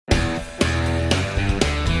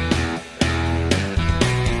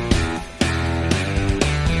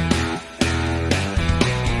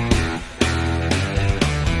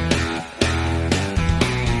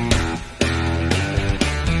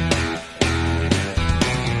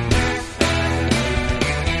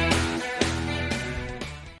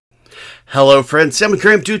Hello friends, Sam and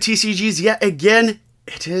Cramp do TCGs yet again.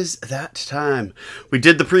 It is that time. We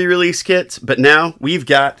did the pre-release kits, but now we've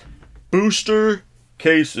got booster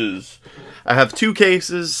cases. I have 2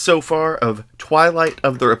 cases so far of Twilight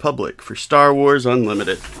of the Republic for Star Wars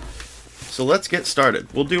Unlimited. So let's get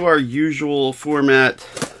started. We'll do our usual format.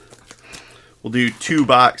 We'll do 2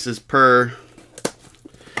 boxes per.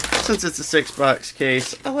 Since it's a 6-box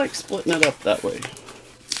case, I like splitting it up that way.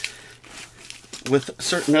 With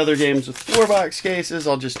certain other games with 4-box cases,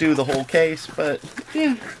 I'll just do the whole case, but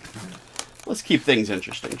yeah, let's keep things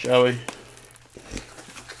interesting, shall we?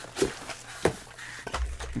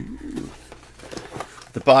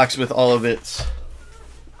 The box with all of its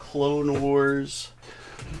Clone Wars,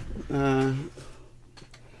 the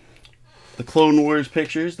Clone Wars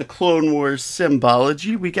pictures, the Clone Wars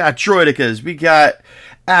symbology. We got droidicas, we got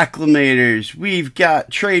acclimators, we've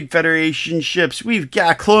got Trade Federation ships, we've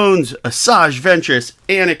got clones, Asajj Ventress,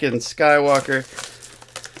 Anakin Skywalker.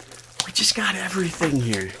 We just got everything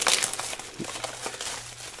here.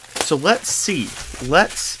 So let's see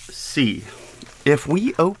if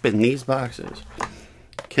we open these boxes,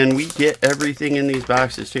 can we get everything in these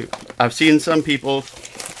boxes too? I've seen some people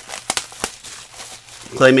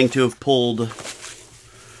claiming to have pulled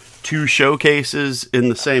 2 showcases in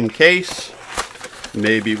the same case.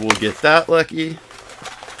 Maybe we'll get that lucky.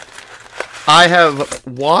 I have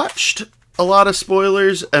watched a lot of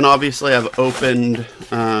spoilers, and obviously I've opened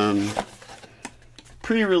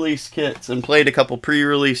pre-release kits and played a couple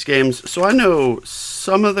pre-release games, so I know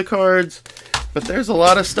some of the cards, but there's a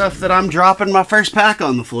lot of stuff that I'm dropping my first pack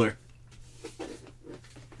on the floor.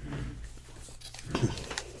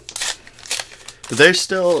 There's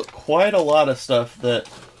still quite a lot of stuff that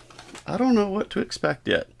I don't know what to expect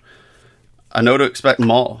yet. I know to expect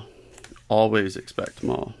them all. Always expect them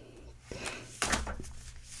all.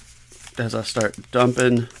 As I start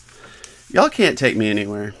dumping, y'all can't take me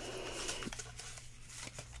anywhere.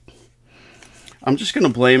 I'm just going to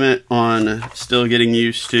blame it on still getting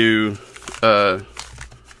used to the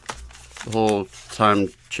whole time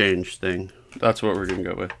change thing. That's what we're going to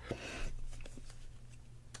go with.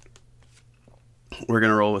 We're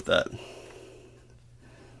going to roll with that.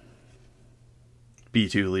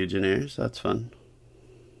 B2 Legionnaires, that's fun.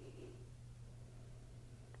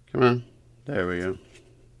 Come on. There we go.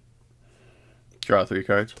 Draw 3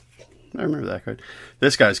 cards. I remember that card.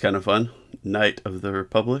 This guy's kind of fun. Knight of the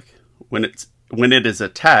Republic. When it is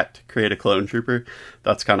attacked, create a clone trooper.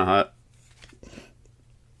 That's kind of hot.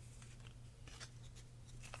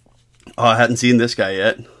 Oh, I hadn't seen this guy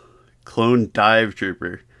yet. Clone dive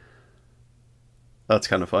trooper. That's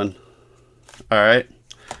kind of fun. Alright.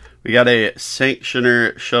 We got a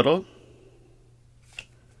Sanctioner shuttle.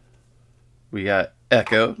 We got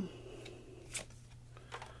Echo.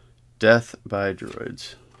 Death by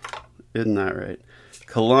droids. Isn't that right?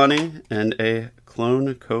 Kalani and a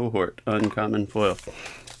clone cohort. Uncommon foil.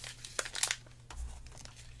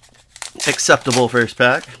 Acceptable first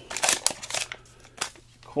pack.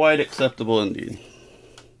 Quite acceptable indeed.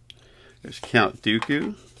 There's Count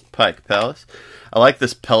Dooku. Pike Palace. I like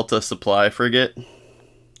this Pelta supply frigate.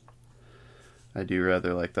 I do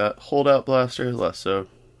rather like that. Holdout Blaster, less so.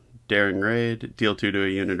 Daring Raid, deal 2 to a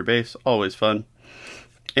unit or base, always fun.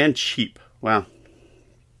 And cheap, wow.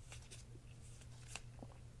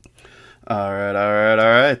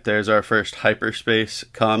 Alright, there's our first hyperspace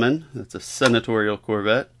common. That's a senatorial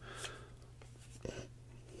Corvette.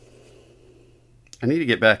 I need to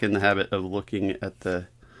get back in the habit of looking at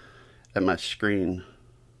my screen.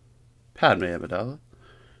 Padme Amidala.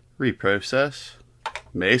 Reprocess.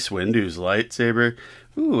 Mace Windu's lightsaber.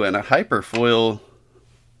 Ooh, and a hyperfoil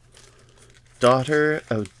Daughter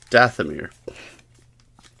of Dathomir.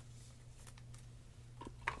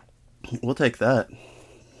 We'll take that.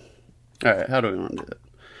 Alright, how do we want to do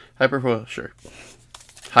that? Hyperfoil, sure.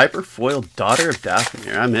 Hyperfoil Daughter of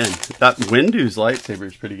Dathomir. I'm in. That Windu's lightsaber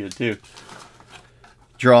is pretty good too.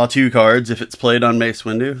 Draw 2 cards if it's played on Mace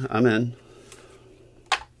Windu. I'm in.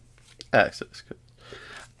 Access.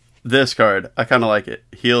 This card, I kind of like it.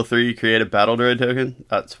 Heal 3, create a battle droid token.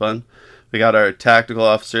 That's fun. We got our tactical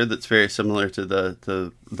officer that's very similar to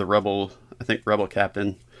the rebel, I think rebel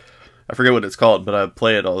captain. I forget what it's called, but I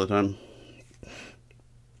play it all the time.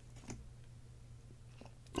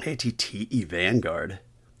 ATTE Vanguard.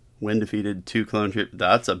 When defeated, 2 clone troops.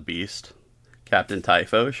 That's a beast. Captain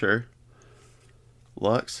Typho, sure.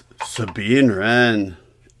 Lux. Sabine Wren.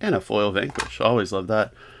 And a foil Vanquish. Always love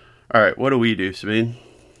that. Alright, what do we do, Sabine?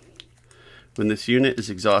 When this unit is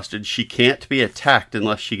exhausted, she can't be attacked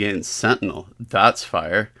unless she gains Sentinel. That's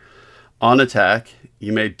fire. On attack,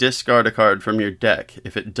 You may discard a card from your deck.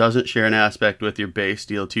 If it doesn't share an aspect with your base,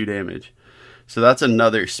 deal 2 damage. So that's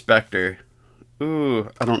another Spectre. Ooh,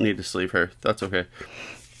 I don't need to sleeve her. That's okay.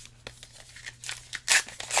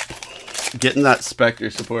 Getting that Spectre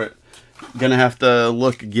support. Gonna have to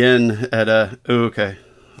look again at ooh, okay.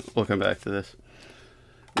 We'll come back to this.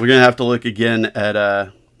 We're gonna have to look again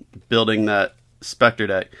at building that Spectre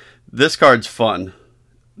deck. This card's fun.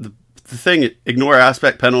 The thing, ignore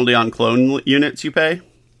aspect penalty on clone units you pay.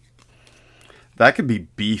 That could be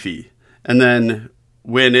beefy. And then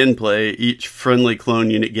when in play, each friendly clone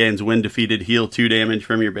unit gains when defeated, heal 2 damage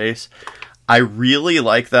from your base. I really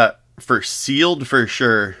like that for sealed for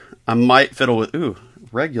sure. I might fiddle with, ooh,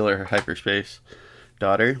 regular hyperspace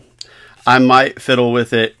daughter. I might fiddle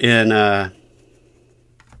with it in,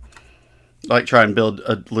 like try and build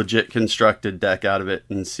a legit constructed deck out of it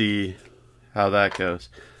and see how that goes.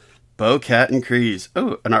 Bo, Cat, and Kreese.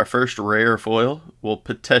 Oh, and our first rare foil will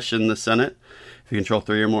petition the Senate. If you control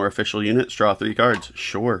 3 or more official units, draw 3 cards.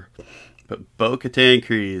 Sure. But Bo-Katan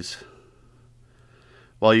Kreese.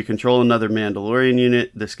 While you control another Mandalorian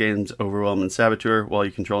unit, this gains Overwhelm and Saboteur. While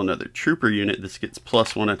you control another Trooper unit, this gets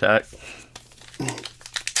 +1 attack.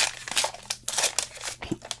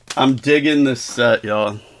 I'm digging this set,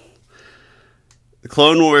 y'all. The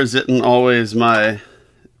Clone Wars isn't always my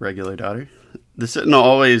regular daughter. This isn't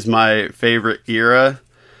always my favorite era.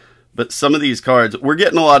 But some of these cards, we're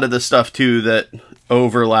getting a lot of this stuff too that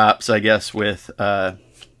overlaps, I guess, with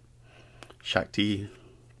Shakti.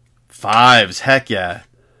 5s, heck yeah.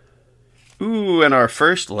 Ooh, and our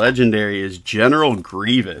first legendary is General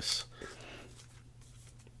Grievous.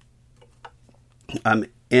 I'm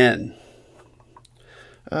in.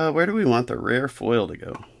 Where do we want the rare foil to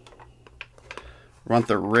go? We want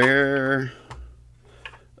the rare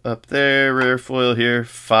up there, rare foil here,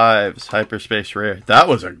 5s, hyperspace rare. That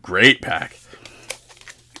was a great pack.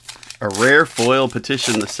 A rare foil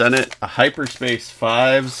petition the Senate, a hyperspace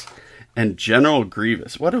 5s, and General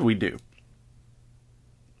Grievous. What did we do?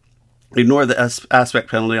 Ignore the aspect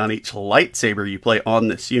penalty on each lightsaber you play on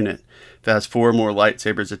this unit. If it has 4 or more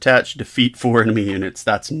lightsabers attached, defeat 4 enemy units.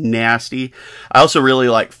 That's nasty. I also really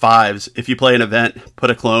like 5s. If you play an event, put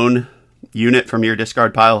a clone unit from your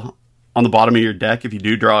discard pile on the bottom of your deck if you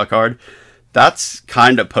do draw a card. That's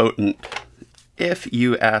kind of potent, if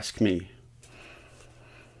you ask me.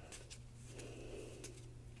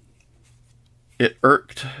 It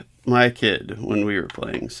irked my kid when we were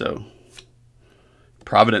playing, so...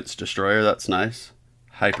 Providence Destroyer, that's nice.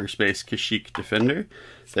 Hyperspace Kashyyyk Defender.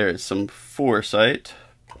 There is some Foresight.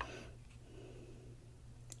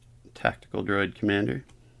 Tactical Droid Commander.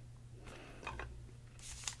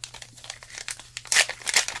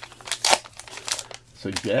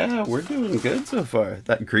 So yeah, we're doing good so far.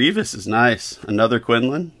 That Grievous is nice. Another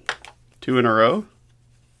Quinlan. 2 in a row.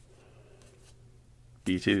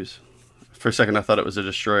 B2s. For a second I thought it was a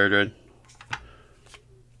Destroyer Droid.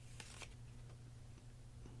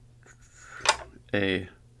 A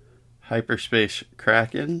Hyperspace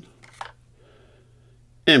Kraken.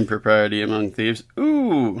 Impropriety Among Thieves.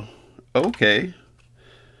 Ooh, okay.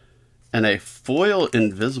 And a foil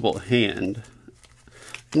Invisible Hand.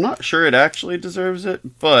 I'm not sure it actually deserves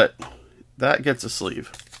it, but that gets a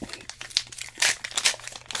sleeve.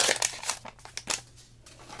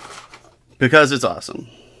 Because it's awesome.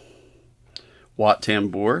 Wat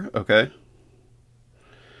Tambor, okay.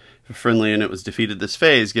 If a friendly unit was defeated this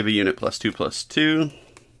phase, give a unit +2/+2.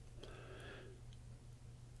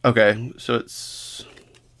 Okay, so it's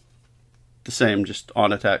the same, just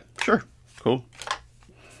on attack. Sure, cool.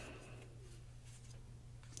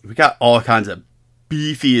 We got all kinds of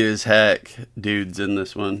beefy as heck dudes in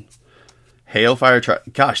this one.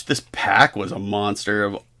 Hailfire, gosh, this pack was a monster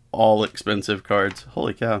of all expensive cards.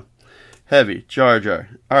 Holy cow. Heavy, Jar Jar.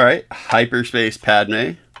 Alright, Hyperspace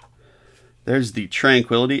Padme. There's the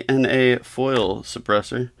Tranquility and a foil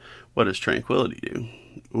suppressor. What does Tranquility do?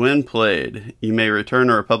 When played, you may return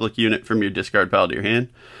a Republic unit from your discard pile to your hand.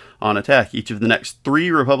 On attack, each of the next 3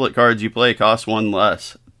 Republic cards you play costs 1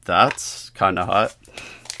 less. That's kind of hot.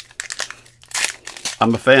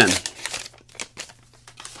 I'm a fan.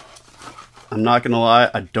 I'm not going to lie,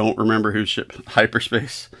 I don't remember whose ship.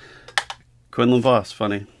 Hyperspace. Quinlan Voss,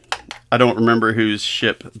 funny. I don't remember whose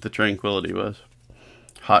ship the Tranquility was.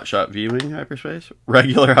 Hotshot Viewing, Hyperspace.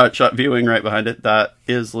 Regular Hotshot Viewing right behind it. That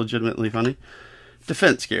is legitimately funny.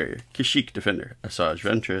 Defense Carrier. Kashyyyk Defender. Asajj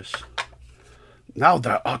Ventress. Now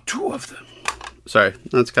there are 2 of them. Sorry,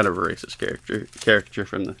 that's kind of a racist caricature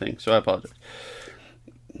from the thing, so I apologize.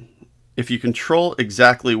 If you control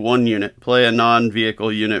exactly 1 unit, play a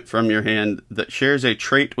non-vehicle unit from your hand that shares a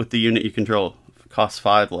trait with the unit you control. Costs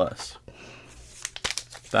 5 less.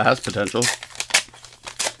 That has potential.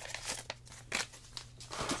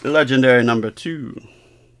 Legendary number 2.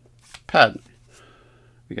 Padme.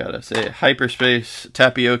 We got us a Hyperspace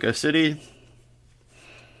Tapioca City.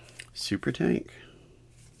 Super Tank.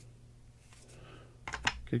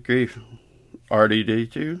 Good grief.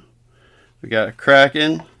 RDD2. We got a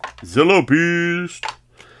Kraken. Zilla Beast.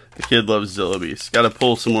 The kid loves Zilla Beast. Got to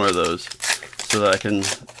pull some more of those so that I can,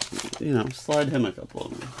 you know, slide him a couple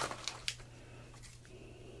of them.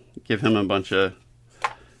 Give him a bunch of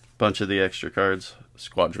the extra cards.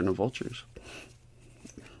 Squadron of Vultures.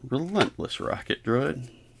 Relentless Rocket Droid.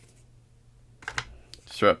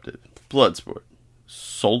 Disruptive. Bloodsport.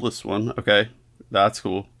 Soulless one. Okay, that's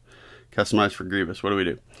cool. Customized for Grievous. What do we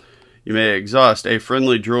do? You may exhaust a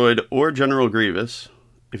friendly droid or General Grievous.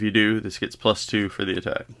 If you do, this gets +2 for the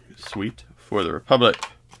attack. Sweet. For the Republic.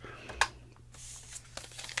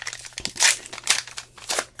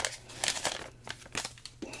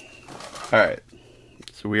 Alright.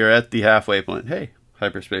 So we are at the halfway point. Hey,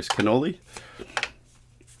 Hyperspace Cannoli.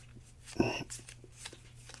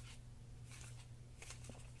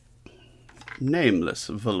 Nameless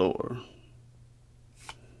Valor.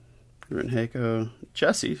 Renheiko.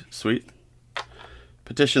 Jesse. Sweet.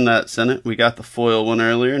 Petition that Senate. We got the foil one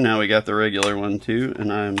earlier. Now we got the regular one too.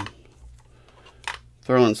 And I'm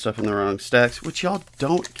throwing stuff in the wrong stacks, which y'all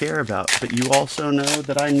don't care about. But you also know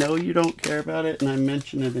that I know you don't care about it, and I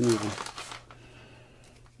mention it anyway.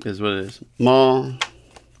 Is what it is. Maul.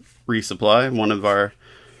 Resupply. One of our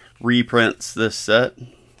reprints this set.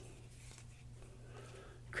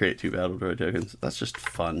 Create 2 battle droid tokens. That's just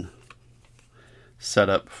fun.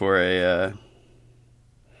 Setup for a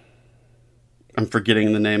I'm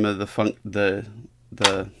forgetting the name of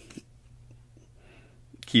the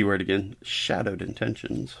keyword again. Shadowed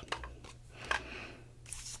Intentions.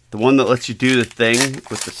 The one that lets you do the thing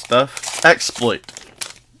with the stuff. Exploit.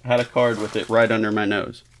 I had a card with it right under my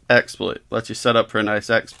nose. Exploit. Lets you set up for a nice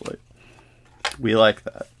exploit. We like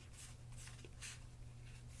that.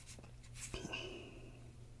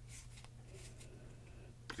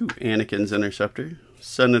 Ooh, Anakin's Interceptor.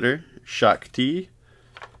 Senator. Shakti.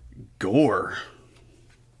 Gore.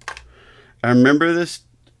 I remember this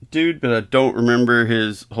dude, but I don't remember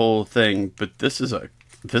his whole thing. But this is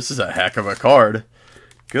a heck of a card.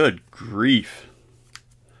 Good grief.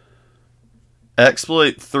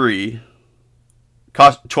 Exploit 3.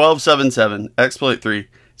 Cost 1277. Exploit 3.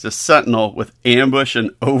 It's a Sentinel with Ambush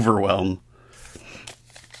and Overwhelm.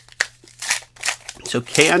 So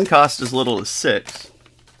can cost as little as 6.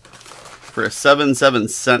 For a 7/7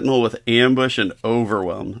 Sentinel with Ambush and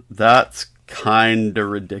Overwhelm. That's kinda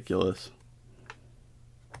ridiculous.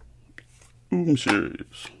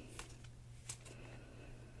 Serious.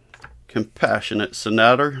 Compassionate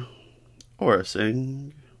Senator. Aura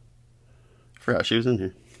Sing. Forgot she was in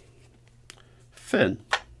here. Finn.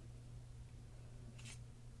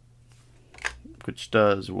 Which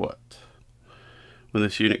does what? When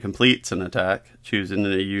this unit completes an attack, choose a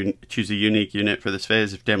unique unit for this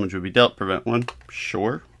phase. If damage would be dealt, prevent one.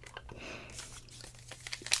 Sure.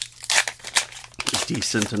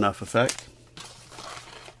 Decent enough effect.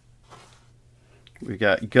 We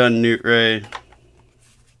got Gun Newt Ray.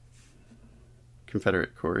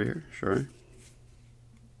 Confederate Courier, sure.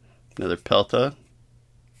 Another Pelta.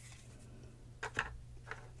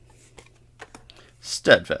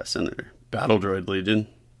 Steadfast Senator. Battle Droid Legion.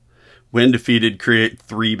 When defeated, create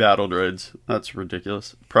 3 battle droids. That's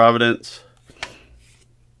ridiculous. Providence.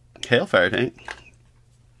 Hailfire Tank.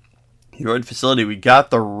 Droid Facility. We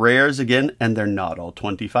got the rares again, and they're not all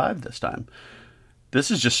 25 this time.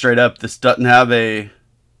 This is just straight up. This doesn't have a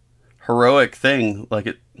heroic thing like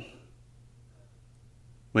it.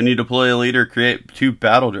 When you deploy a leader, create 2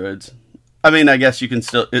 battle droids. I mean, I guess you can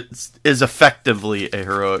still. It is effectively a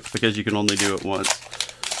heroic because you can only do it once.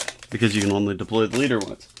 Because you can only deploy the leader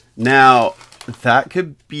once. Now, that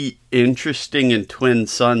could be interesting in Twin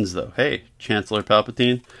Suns, though. Hey, Chancellor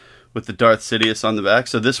Palpatine with the Darth Sidious on the back.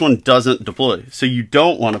 So this one doesn't deploy. So you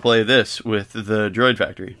don't want to play this with the Droid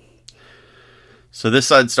Factory. So this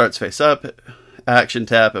side starts face up. Action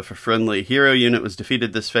tap. If a friendly hero unit was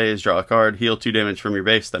defeated this phase, draw a card. Heal 2 damage from your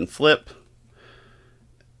base, then flip.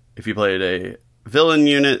 If you played a villain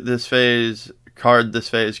unit this phase, card this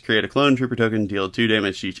phase, create a clone trooper token, deal 2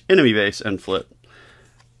 damage to each enemy base, and flip.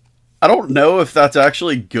 I don't know if that's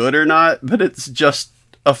actually good or not, but it's just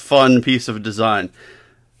a fun piece of design.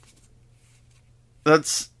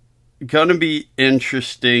 That's gonna be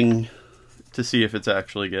interesting to see if it's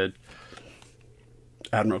actually good.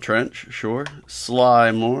 Admiral Trench, sure.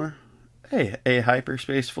 Sly Moore. Hey, a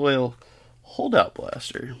hyperspace foil holdout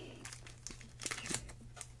blaster.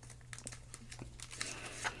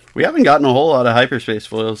 We haven't gotten a whole lot of hyperspace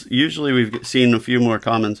foils. Usually we've seen a few more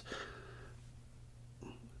commons.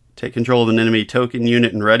 Take control of an enemy token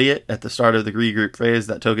unit and ready it. At the start of the regroup phase,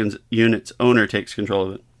 that token's unit's owner takes control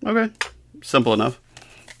of it. Okay, simple enough.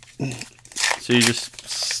 So you just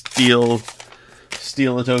steal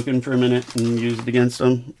a token for a minute and use it against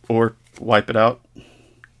them, or wipe it out.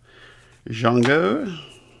 Django.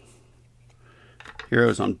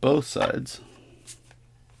 Heroes on both sides.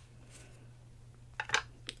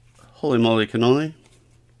 Holy moly cannoli.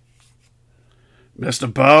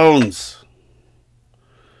 Mr. Bones.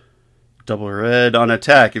 Double red on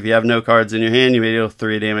attack. If you have no cards in your hand, you may deal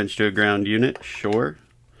 3 damage to a ground unit. Sure.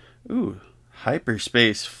 Ooh.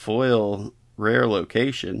 Hyperspace foil rare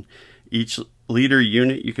location. Each leader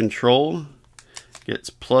unit you control gets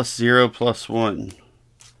 +0/+1.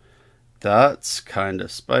 That's kind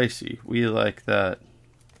of spicy. We like that.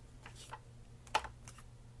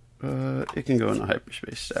 It can go in a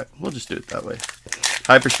hyperspace stack. We'll just do it that way.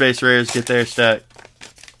 Hyperspace rares get their stack.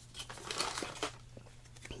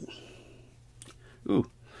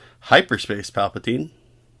 Ooh. Hyperspace Palpatine.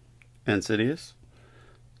 Insidious.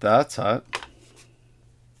 That's hot.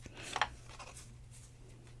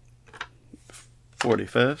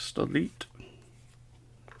 41st Elite.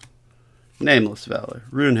 Nameless Valor.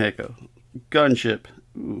 Rune Hako. Gunship.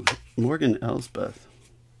 Ooh. Morgan Elsbeth.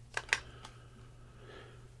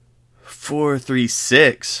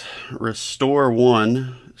 4/3/6. Restore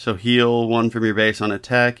 1. So heal 1 from your base on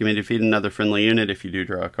attack. You may defeat another friendly unit if you do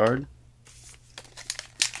draw a card.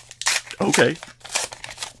 Okay.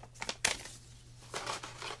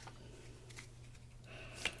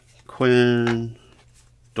 Quinn.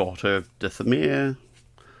 Daughter of Dathomir.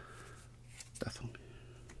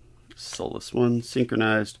 Soulless 1.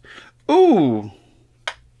 Synchronized. Ooh!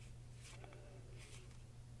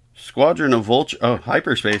 Squadron of Vultures. Oh,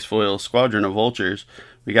 Hyperspace Foil. Squadron of Vultures.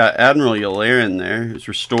 We got Admiral Yularen there. Who's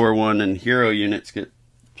restore 1 and hero units get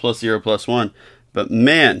 +0/+1. But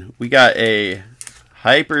man, we got a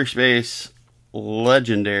Hyperspace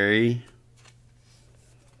Legendary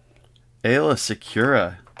Aayla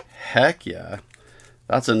Secura. Heck yeah.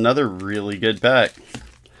 That's another really good pack.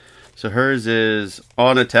 So hers is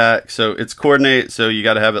on attack. So it's coordinate. So you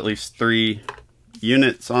got to have at least 3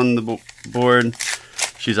 units on the board.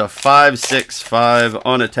 She's a 5/6/5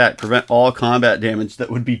 on attack. Prevent all combat damage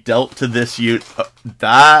that would be dealt to this unit.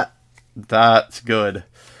 That's good.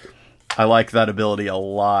 I like that ability a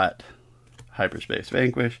lot. Hyperspace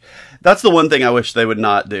Vanquish. That's the one thing I wish they would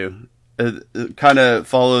not do. Kind of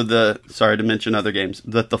follow the, sorry to mention other games,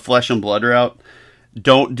 the Flesh and Blood route.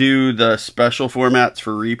 Don't do the special formats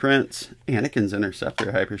for reprints. Anakin's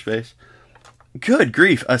Interceptor Hyperspace. Good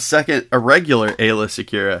grief, a regular Aayla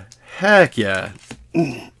Secura. Heck yeah.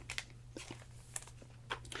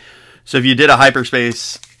 So if you did a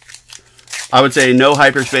hyperspace, I would say no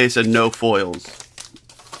hyperspace and no foils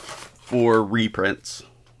for reprints.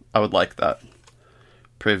 I would like that.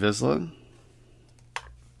 Previsla.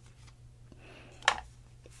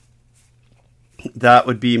 That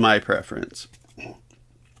would be my preference.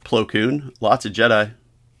 Plo Koon. Lots of Jedi.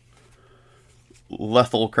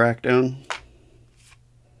 Lethal Crackdown.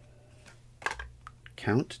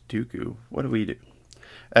 Count Dooku. What do we do?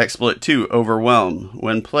 Exploit 2. Overwhelm.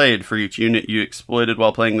 When played, for each unit you exploited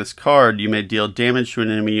while playing this card, you may deal damage to an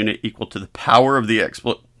enemy unit equal to the power of the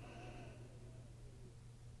exploit.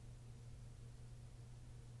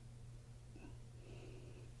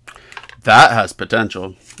 That has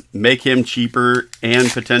potential. Make him cheaper and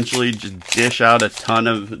potentially just dish out a ton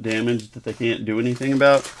of damage that they can't do anything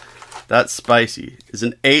about. That's spicy. It's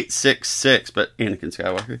an 8/6/6, but Anakin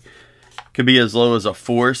Skywalker. Could be as low as a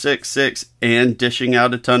 4/6/6 and dishing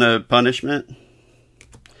out a ton of punishment.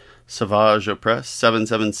 Savage Opress.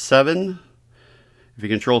 7/7/7. If you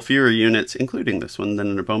control fewer units, including this one,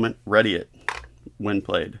 than an opponent, ready it when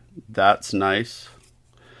played. That's nice.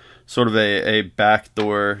 Sort of a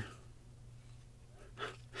backdoor.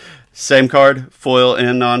 Same card, foil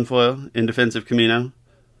and non-foil, in Defensive Camino.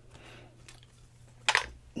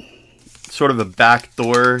 Sort of a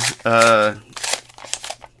backdoor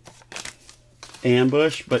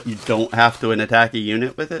ambush, but you don't have to attack a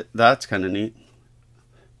unit with it. That's kind of neat.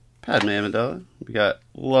 Padme Amidala. We got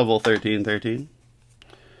level 13/13.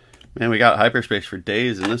 Man, we got hyperspace for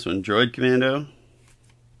days in this one. Droid Commando.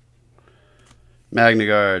 Magna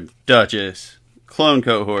Guard. Duchess. Clone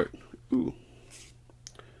Cohort. Ooh.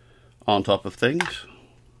 On top of things,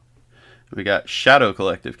 we got Shadow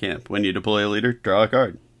Collective Camp. When you deploy a leader, draw a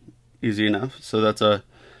card. Easy enough. So that's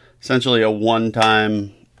essentially a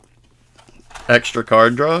one-time extra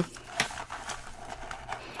card draw.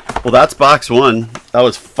 Well, that's box 1. That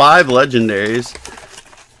was 5 legendaries.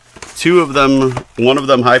 2 of them, 1 of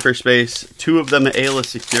them Hyperspace, 2 of them Ayla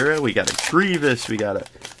Secura. We got a Grievous, we got a...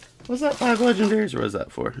 Was that 5 legendaries or was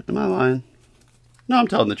that 4? Am I lying? No, I'm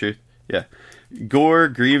telling the truth. Yeah. Gore,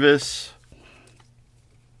 Grievous.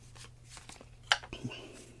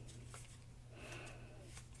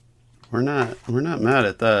 We're not mad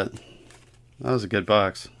at that. That was a good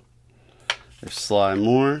box. There's Sly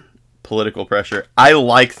Moore. Political Pressure. I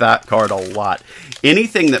like that card a lot.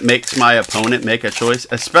 Anything that makes my opponent make a choice,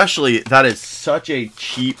 especially that is such a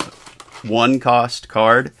cheap 1-cost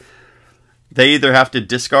card. They either have to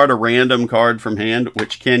discard a random card from hand,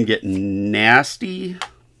 which can get nasty,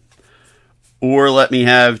 or let me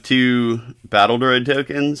have 2 Battle Droid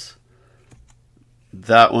tokens.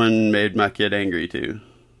 That one made my kid angry too.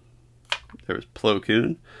 There was Plo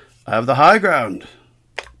Koon. I have the high ground.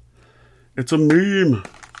 It's a meme.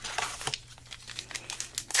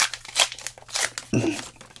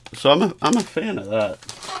 So I'm a fan of that.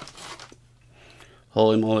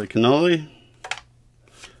 Holy Moly Cannoli.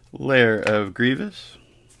 Lair of Grievous.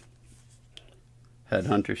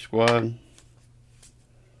 Headhunter Squad.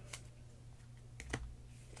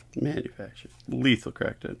 Manufactured. Lethal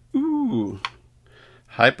Cracked. Ooh.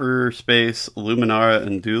 Hyperspace Luminara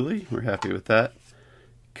and Dooley. We're happy with that.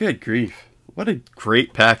 Good grief. What a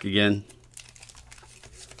great pack again.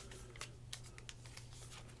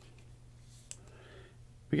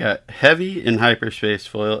 We got Heavy in Hyperspace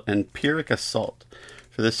Foil and Pyrrhic Assault.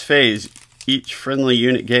 For this phase, each friendly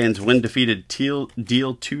unit gains, when defeated, deal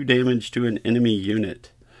 2 damage to an enemy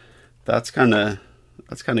unit. That's kind of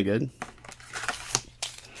good.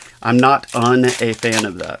 I'm not a fan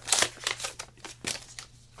of that.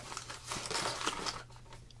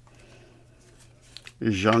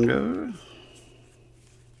 Django.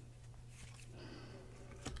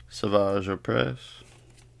 Savage Opress.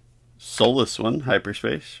 Soulless one,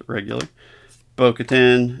 Hyperspace, regular.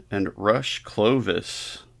 Bo-Katan and Rush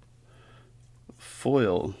Clovis.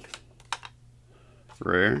 Foil.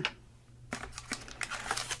 Rare.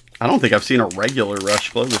 I don't think I've seen a regular Rush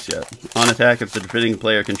Clovis yet. On attack, if the defending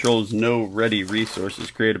player controls no ready resources,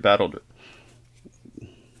 create a battle.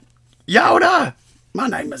 Yoda! My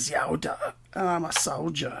name is Yoda, and I'm a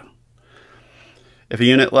soldier. If a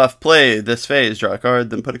unit left play this phase, draw a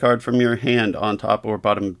card, then put a card from your hand on top or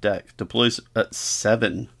bottom of deck. Deploys at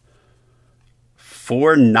 7.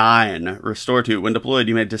 4/9. Restore 2. When deployed,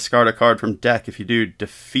 you may discard a card from deck. If you do,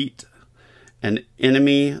 defeat an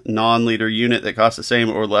enemy non-leader unit that costs the same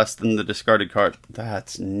or less than the discarded card.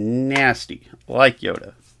 That's nasty. Like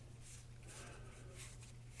Yoda.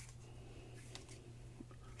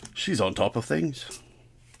 She's on top of things.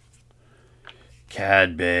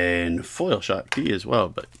 Cad Bane. Foil Shot P as well,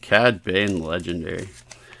 but Cad Bane legendary.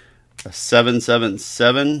 A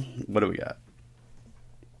 7/7/7. What do we got?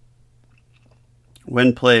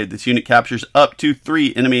 When played, this unit captures up to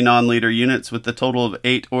 3 enemy non-leader units with a total of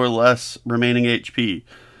 8 or less remaining HP.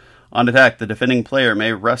 On attack, the defending player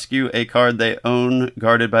may rescue a card they own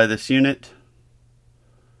guarded by this unit.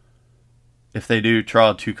 If they do,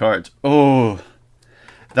 draw 2 cards. Oh,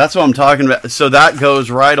 that's what I'm talking about. So that goes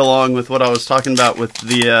right along with what I was talking about with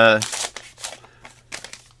the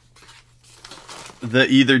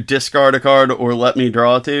either discard a card or let me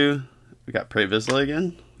draw 2. We got Prey Vizsla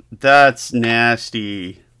again. That's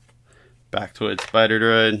nasty. Bactoid Spider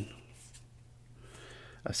Droid.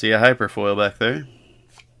 I see a Hyperfoil back there.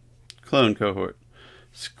 Clone Cohort.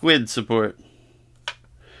 Squid Support.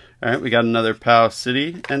 Alright, we got another POW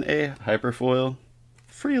City and a Hyperfoil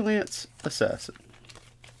Freelance Assassin.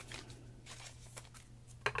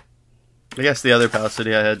 I guess the other POW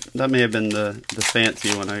City I had, that may have been the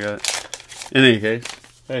fancy one I got. In any case,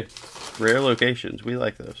 hey, rare locations. We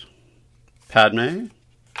like those. Padme.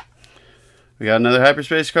 We got another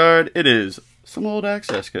Hyperspace card. It is some old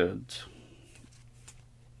access codes.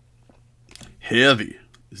 Heavy.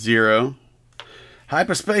 0.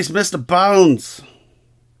 Hyperspace Mr. Bones.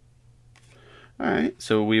 Alright,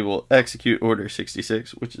 so we will execute Order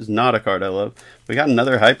 66, which is not a card I love. We got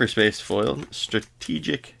another Hyperspace foil.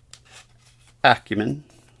 Strategic Acumen.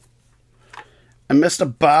 And Mr.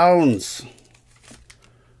 Bones.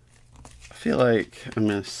 I feel like I'm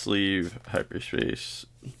going to sleeve Hyperspace.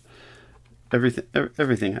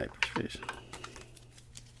 Everything Hyperspace.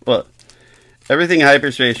 Well, everything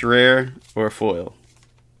Hyperspace rare or foil.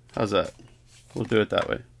 How's that? We'll do it that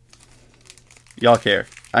way. Y'all care.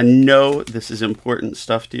 I know this is important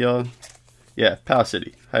stuff to y'all. Yeah, POW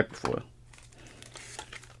City, Hyperfoil.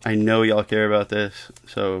 I know y'all care about this,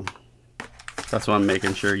 so that's why I'm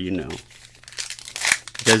making sure you know.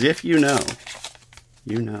 Because if you know,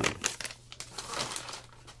 you know.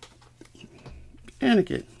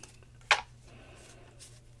 Anakin.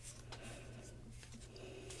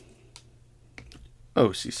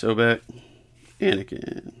 O.C. Sobek.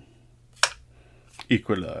 Anakin.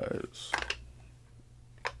 Equalize.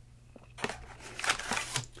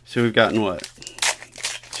 So we've gotten what?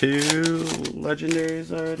 2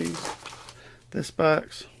 legendaries already? This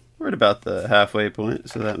box. We're at about the halfway point,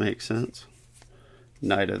 so that makes sense.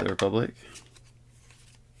 Knight of the Republic.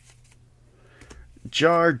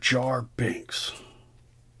 Jar Jar Binks.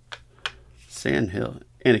 Sandhill.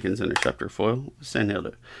 Anakin's Interceptor foil.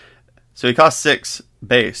 Sandhill. So he costs 6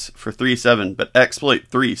 base for 3/7, but exploit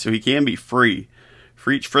 3, so he can be free.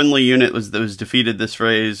 For each friendly unit that was defeated this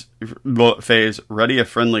phase, ready a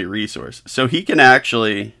friendly resource. So he can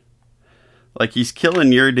actually, like, he's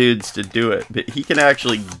killing your dudes to do it, but he can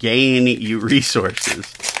actually gain you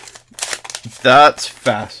resources. That's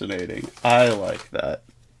fascinating. I like that.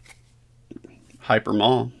 Hyper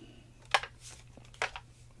Maul.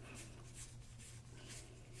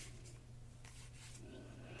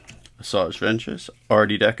 Asajj Ventress,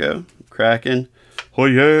 Artie Deco, Kraken,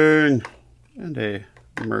 Huyang, and a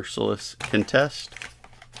Merciless Contest.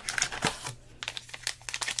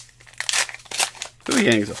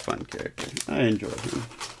 Huyang's a fun character. I enjoy him.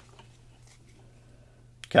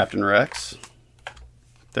 Captain Rex.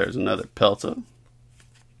 There's another Pelta.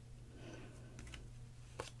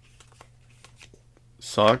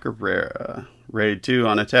 Saw Gerrera. Raid 2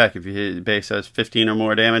 on attack. If your base has 15 or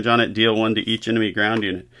more damage on it, deal 1 to each enemy ground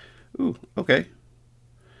unit. Ooh, okay.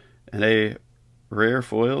 And a rare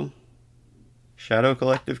foil. Shadow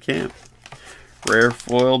Collective Camp. Rare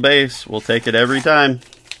foil base. We'll take it every time.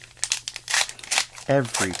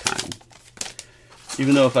 Every time.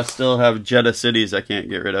 Even though if I still have Jeddah Cities I can't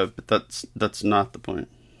get rid of, but that's not the point.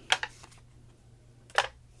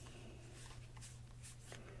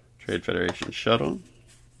 Trade Federation Shuttle.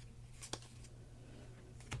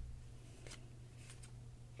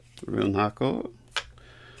 Rune Hako.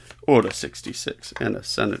 Order 66 and a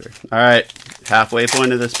Senator. Alright, halfway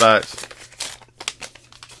point of this box.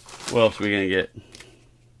 What else are we going to get?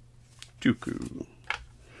 Dooku.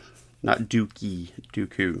 Not Dookie,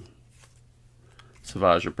 Dooku.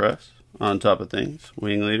 Savage Press. On top of things.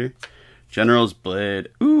 Wing Leader. General's Blade.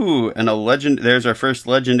 Ooh, and a legend. There's our first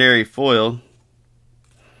legendary foil.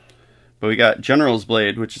 But we got General's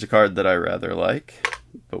Blade, which is a card that I rather like.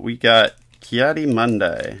 But we got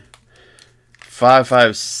Ki-Adi-Mundi.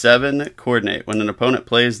 5/5/7 coordinate. When an opponent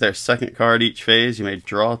plays their second card each phase, you may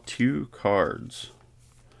draw 2 cards.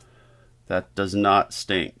 That does not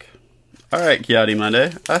stink. Alright,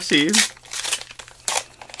 Ki-Adi-Mundi, I see you.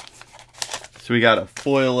 So we got a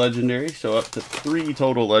foil legendary, so up to 3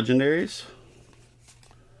 total legendaries.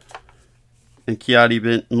 And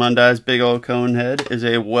Ki-Adi-Mundi's big old cone head is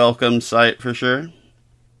a welcome sight for sure.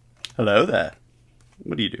 Hello there.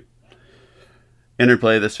 What do you do?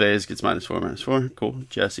 Interplay this phase gets -4/-4. Cool.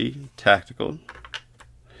 Jesse, Tactical.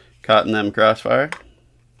 Cotton them Crossfire.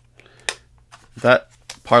 That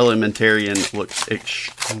Parliamentarian looks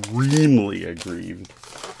extremely aggrieved.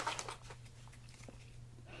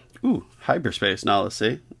 Ooh, Hyperspace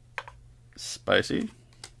Nalace. Spicy.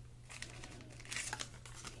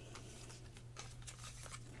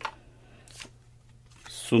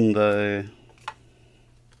 Sundai.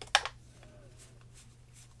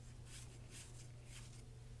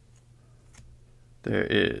 There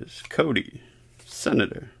is Cody,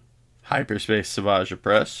 Senator, Hyperspace Savage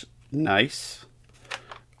Press, nice.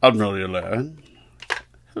 Admiral Yularen.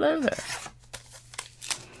 Hello there.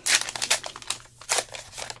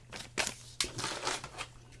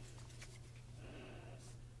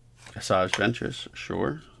 Asajj Ventress,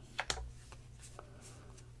 sure.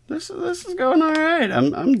 This is going all right.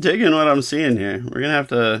 I'm digging what I'm seeing here. We're gonna have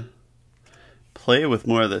to play with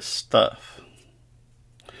more of this stuff.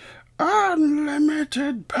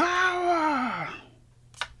 Unlimited power.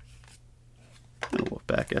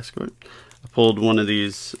 Back Escort. I pulled one of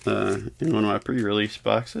these in one of my pre-release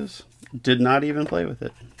boxes. Did not even play with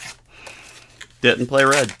it. Didn't play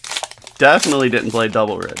red. Definitely didn't play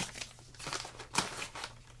double red.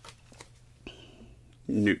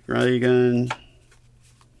 Newt Raygun.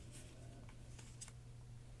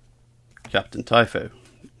 Captain Typho.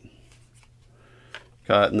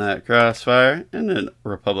 Caught in that Crossfire. And then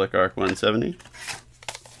Republic Arc 170.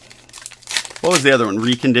 What was the other one?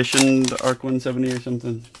 Reconditioned Arc 170 or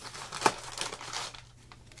something?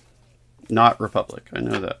 Not Republic. I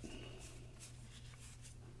know that.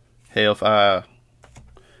 Hailfire.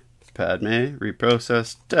 Padme.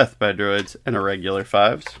 Reprocessed. Death by Droids. And a regular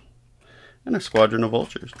 5s. And a Squadron of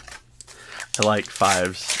Vultures. I like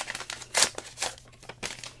 5s.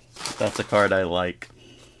 That's a card I like.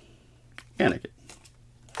 Anakin.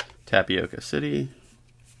 Tapioca City.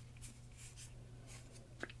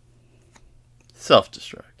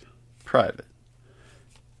 Self-destruct. Private.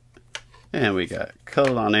 And we got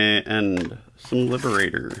Kalani and some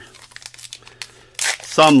Liberator.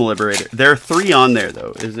 Some Liberator. There are 3 on there,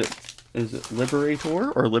 though. Is it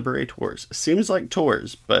Liberator or Liberators? Seems like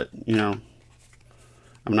Tours, but, you know,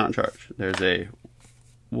 I'm not in charge. There's a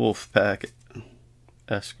Wolfpack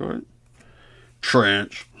Escort.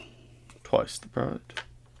 Trench. Twice the product.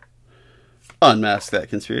 Unmask that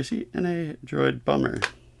Conspiracy. And a Droid Bummer.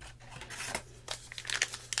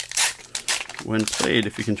 When played,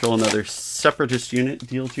 if you control another Separatist unit,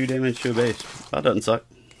 deal 2 damage to a base. That doesn't suck.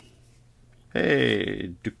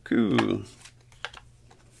 Hey, Dooku.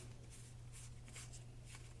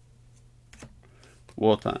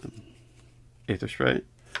 Wartime. Aether Sprite.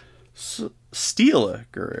 Steela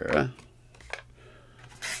Guerrera.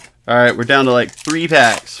 Alright, we're down to like 3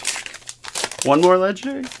 packs. 1 more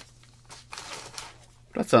legendary?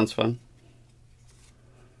 That sounds fun.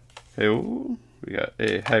 Okay, ooh, we got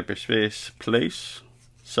a Hyperspace Place.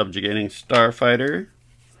 Subjugating Starfighter.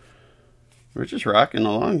 We're just rocking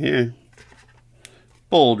along here.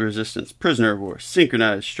 Bold Resistance, Prisoner of War,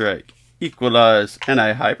 Synchronized Strike, Equalize, and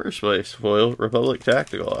a Hyperspace Foil Republic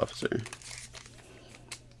Tactical Officer.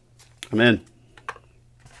 I'm in.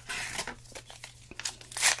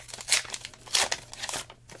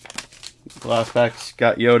 The last pack's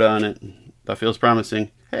got Yoda on it. That feels promising.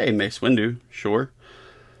 Hey, Mace Windu, sure.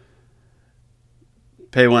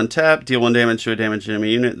 Pay 1 tap, deal 1 damage to a damaged enemy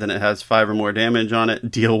unit, then it has 5 or more damage on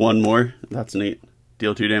it. Deal 1 more. That's neat.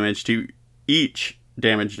 Deal 2 damage to each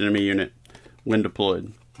damaged enemy unit when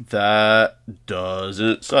deployed. That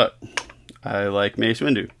doesn't suck. I like Mace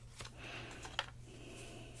Windu.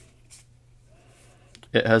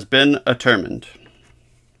 It has been determined.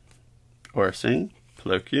 Orsing,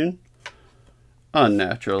 Plo Koon,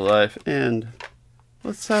 Unnatural Life, and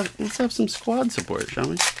let's have some squad support, shall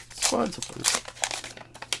we? Squad support.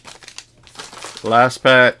 Last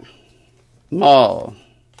pack, Maul.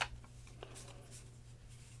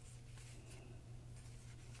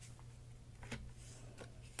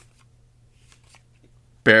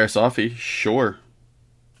 Barasafi, sure.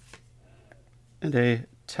 And a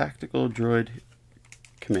Tactical Droid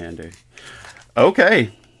Commander.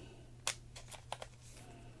 Okay.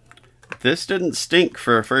 This didn't stink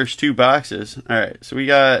for our first 2 boxes. Alright, so we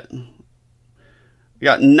got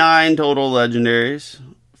 9 total legendaries.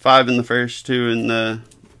 5 in the first, 4 in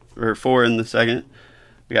the second.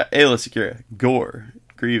 We got Aayla Secura, Gore,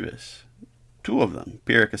 Grievous. 2 of them.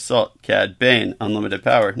 Pyrrhic Assault, Cad Bane, Unlimited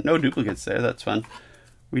Power. No duplicates there, that's fun.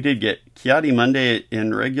 We did get Kiadi Monday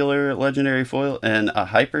in regular legendary foil and a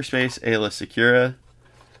Hyperspace Aayla Secura.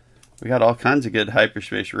 We got all kinds of good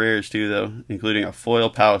Hyperspace rares too, though, including a foil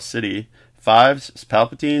Pow City. 5s,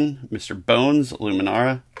 Palpatine, Mr. Bones,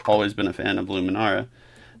 Luminara. Always been a fan of Luminara.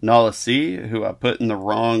 Nala C, who I put in the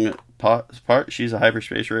wrong part. She's a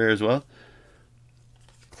Hyperspace rare as well.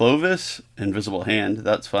 Clovis, Invisible Hand.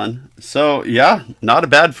 That's fun. So, yeah, not a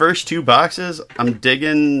bad first 2 boxes. I'm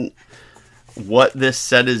digging what this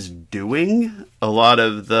set is doing. A lot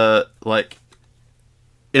of the, like,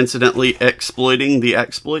 incidentally exploiting the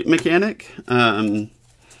exploit mechanic.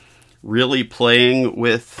 Really playing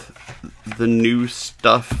with the new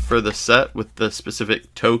stuff for the set with the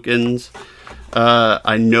specific tokens.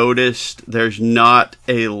 I noticed there's not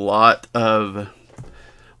a lot of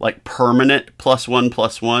like permanent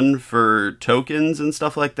 +1/+1 for tokens and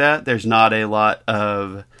stuff like that. There's not a lot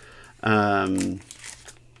of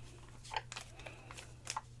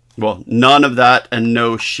well, none of that, and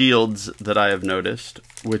no shields that I have noticed,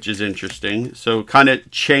 which is interesting. So kind of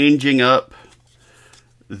changing up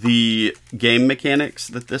the game mechanics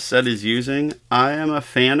that this set is using. I am a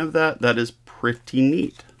fan of that. That is pretty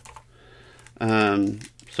neat.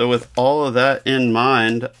 So with all of that in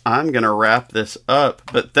mind, I'm going to wrap this up.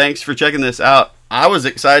 But thanks for checking this out. I was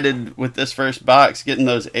excited with this first box. Getting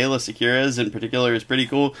those Aayla Securas in particular is pretty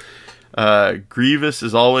cool. Grievous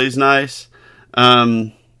is always nice.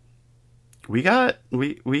 We got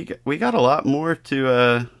a lot more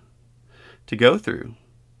to go through.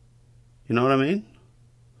 You know what I mean?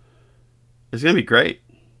 It's going to be great.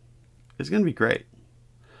 It's going to be great.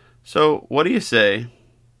 So what do you say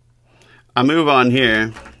I move on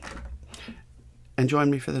here and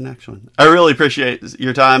join me for the next one? I really appreciate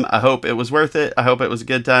your time. I hope it was worth it. I hope it was a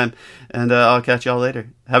good time. And I'll catch y'all later.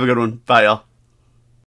 Have a good one. Bye, y'all.